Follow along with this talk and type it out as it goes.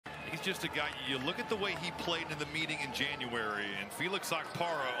he's just a guy, you look at the way he played in the meeting in January, and Felix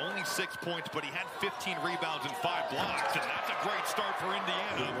Akpara, only 6 points, but he had 15 rebounds and 5 blocks, and that's a great start for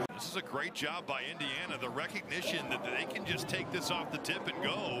Indiana. This is a great job by Indiana, the recognition that they can just take this off the tip and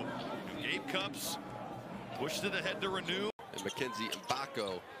go. Gabe Cupps pushed it ahead to Renew. And Mackenzie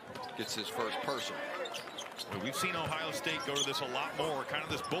Mbako gets his first personal. We've seen Ohio State go to this a lot more, kind of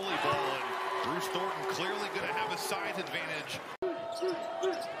this bully ball, and Bruce Thornton clearly going to have a size advantage.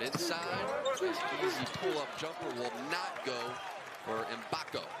 Inside, this easy pull-up jumper will not go for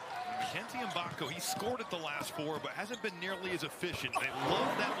Mbako. Mackenzie Mbako, he scored at the last 4, but hasn't been nearly as efficient. They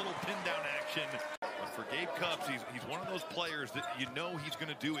love that little pin-down action. But for Gabe Cupps, he's one of those players that you know he's going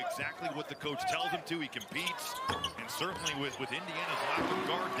to do exactly what the coach tells him to. He competes, and certainly with Indiana's lack of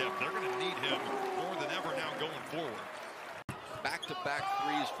guard depth, they're going to need him more than ever now going forward. Back-to-back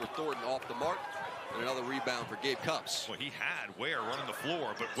threes for Thornton off the mark, and another rebound for Gabe Cupps. Well, he had Ware running the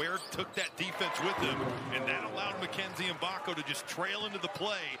floor, but Ware took that defense with him, and that allowed Mackenzie Mbako to just trail into the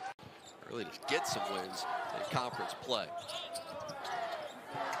play. Really just get some wins in conference play.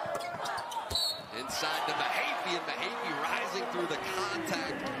 Inside to Mahaffey, and Mahaffey rising through the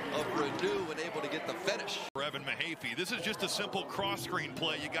contact of Renew and able to get the finish. For Evan Mahaffey, this is just a simple cross-screen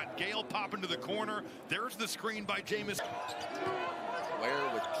play. You got Gale popping to the corner. There's the screen by Jameis.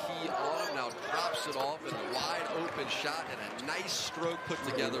 Ware with key on him, now drops it off in a wide open shot and a nice stroke put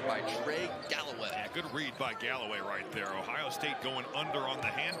together by Trey Galloway. Yeah, good read by Galloway right there. Ohio State going under on the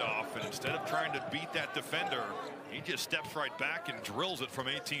handoff, and instead of trying to beat that defender, he just steps right back and drills it from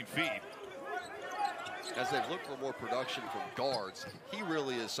 18 feet. As they've looked for more production from guards, he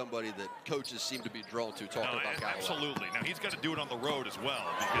really is somebody that coaches seem to be drawn to talking about Galloway. Absolutely. Now, he's got to do it on the road as well,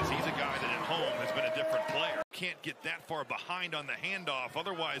 because he's a guy that at home has been a different player. Can't get that far behind on the handoff,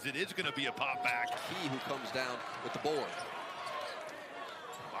 otherwise it is going to be a pop back. He who comes down with the board.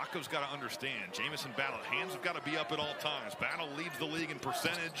 Mbako's got to understand, Jamison Battle, hands have got to be up at all times. Battle leads the league in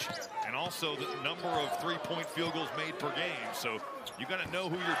percentage and also the number of three-point field goals made per game. So you got to know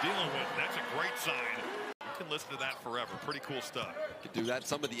who you're dealing with. That's a great sign. You can listen to that forever. Pretty cool stuff. Could do that.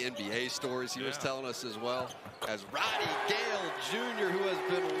 Some of the NBA stories he was telling us as well. As Roddy Gale Jr., who has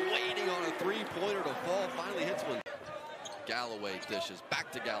been waiting on a three-pointer to fall, finally hits one. Galloway dishes.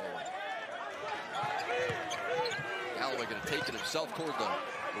 Back to Galloway. Galloway going to take it himself toward the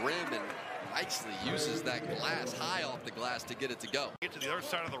rim and nicely uses that glass, high off the glass, to get it to go. Get to the other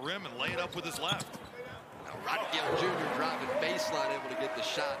side of the rim and lay it up with his left. Now Roddy Gale Jr. driving baseline, able to get the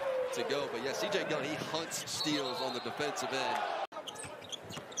shot to go. But yeah, C.J. Gunn, he hunts steals on the defensive end.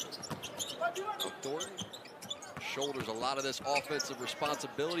 Thornton shoulders a lot of this offensive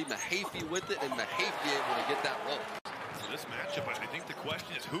responsibility. Mahaffey with it, and Mahaffey able to get that roll. This matchup, I think the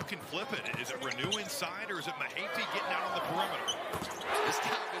question is who can flip it? Is it Renew inside, or is it Mahaffey getting out on the perimeter? This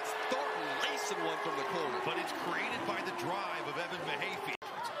time it's Thornton lacing one from the corner. But it's created by the drive of Evan Mahaffey.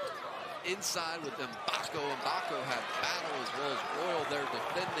 Inside with Mbako. Mbako had Battle as well as Royal there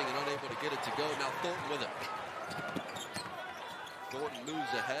defending and unable to get it to go. Now Thornton with it. Thornton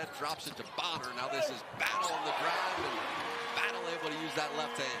moves ahead, drops it to Bonner. Now this is Battle on the drive, and Battle able to use that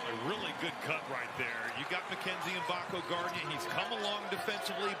left hand. A really good cut right there. You got Mackenzie Mbako guarding. He's come along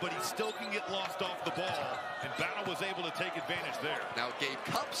defensively, but he still can get lost off the ball, and Battle was able to take advantage there. Now Gabe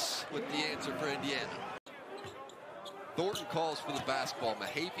Cupps with the answer for Indiana. Thornton calls for the basketball.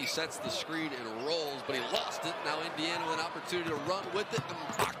 Mahaffey sets the screen and rolls, but he lost it. Now Indiana with an opportunity to run with it.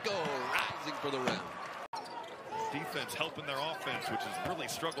 Mbako rising for the rim. Defense helping their offense, which has really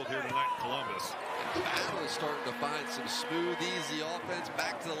struggled here tonight in Columbus. And Battle is starting to find some smooth, easy offense.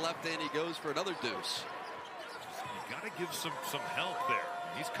 Back to the left hand, he goes for another deuce. You got to give some help there.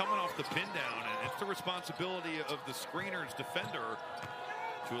 He's coming off the pin down, and it's the responsibility of the screener's defender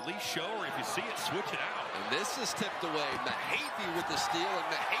to at least show, or if you see it, switch it out. And this is tipped away. Mahaffey with the steal, and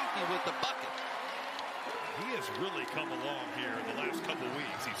Mahaffey with the bucket. He has really come along here in the last couple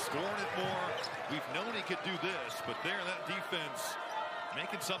weeks. He's scoring it more. We've known he could do this, but there, that defense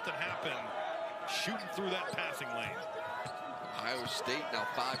making something happen, shooting through that passing lane. Ohio State now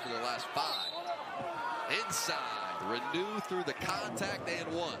 5 for their last 5. Inside, Renew through the contact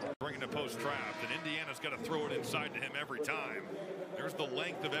and one. Bringing a post trap, and Indiana's got to throw it inside to him every time. There's the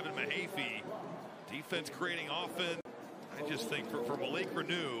length of Evan Mahaffey. Defense creating offense. I just think for Malik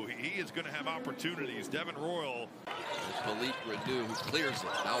Renew, he is going to have opportunities. Devin Royal. It's Malik Renew who clears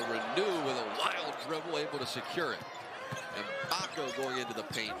it. Now Renew with a wild dribble able to secure it. And Mbako going into the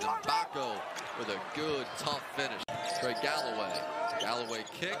paint. And Mbako with a good, tough finish. Trey Galloway. Galloway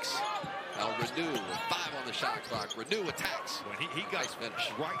kicks. Now Renew with 5 on the shot clock. Renew attacks. When he got nice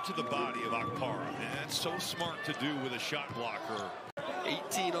finish right to the body of Akpara. And that's so smart to do with a shot blocker.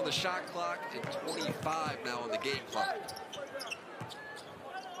 18 on the shot clock and 25 now on the game clock.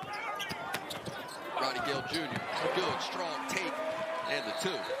 Roddy Gale Jr. Good, strong take, and the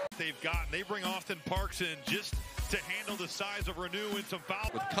two. They've gotten. They bring Austin Parks in just to handle the size of Renew and some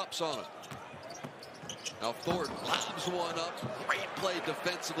fouls. With cups on him. Now Thornton lobs one up. Great play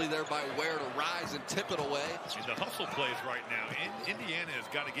defensively there by Ware to rise and tip it away. And the hustle plays right now. Indiana has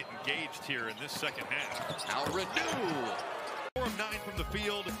got to get engaged here in this second half. Now Renew. 4 of 9 from the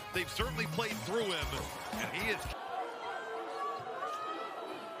field. They've certainly played through him. And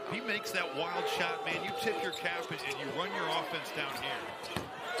he makes that wild shot, man. You tip your cap and you run your offense down here.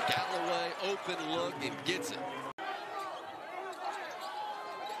 Galloway, open look, and gets it.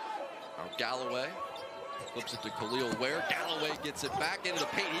 Now Galloway flips it to Khalil Ware. Galloway gets it back into the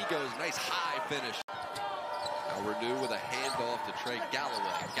paint. He goes, nice high finish. Now Renew with a handoff to Trey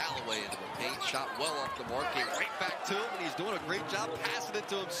Galloway. Galloway into the paint, shot well off the mark, came right back to him, and he's doing a great job passing it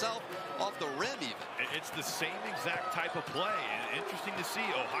to himself off the rim even. It's the same exact type of play, and interesting to see.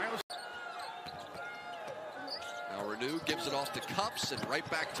 Ohio. Now Renew gives it off to Cups and right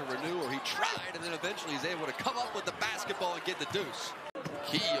back to Renew, where he tried, and then eventually he's able to come up with the basketball and get the deuce.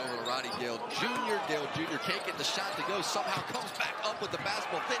 Key over to Roddy Gale Jr. Gale Jr. can't get the shot to go, somehow comes back up with the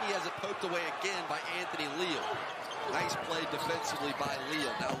basketball. Then he has it poked away again by Anthony Leal. Nice play defensively by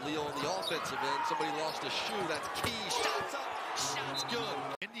Leal. Now Leal on the offensive end. Somebody lost a shoe. That's Key. Shots up. Shots good.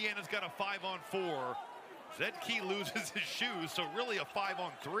 Indiana's got a 5-on-4. Zed Key loses his shoes, so really a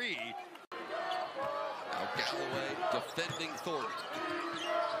 5-on-3. Now Galloway defending Thornton.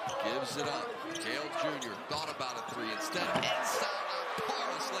 Gives it up. Gale Jr. thought about a three. Instead, inside,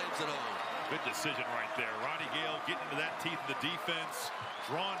 Parra slams it home. Good decision right there. Roddy Gale getting into that teeth of the defense.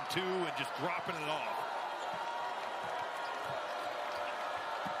 Drawn two and just dropping it off.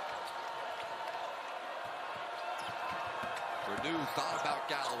 Renew thought about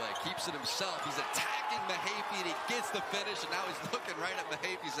Galloway. Keeps it himself. He's attacking Mahaffey, and he gets the finish, and now he's looking right at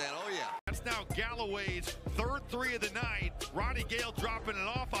Mahaffey saying, oh, yeah. That's now Galloway's third three of the night. Roddy Gale dropping it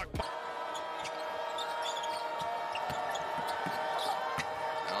off. Now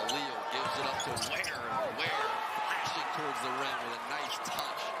Leo gives it up to Ware, and Ware flashing towards the rim with a nice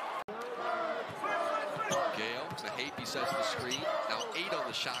touch. Gale, Mahaffey sets the screen. Now 8 on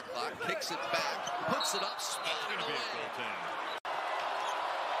the shot clock. Kicks it back, puts it up, spotted away.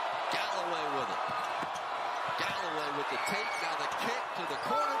 Galloway with it. Galloway with the take. Now the kick to the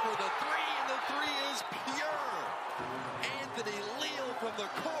corner for the three, and the three is pure. Anthony Leal from the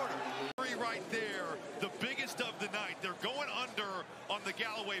corner. Three right there, the biggest of the night. They're going under on the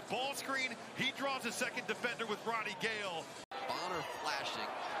Galloway ball screen. He draws a second defender with Roddy Gale. Bonner flashing,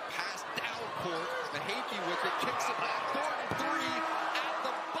 pass down court. Mahaffey with it, kicks it back. Thornton three at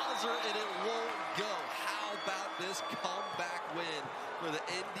the buzzer, and it won't go. How about this comeback win for the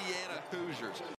Indiana Hoosiers?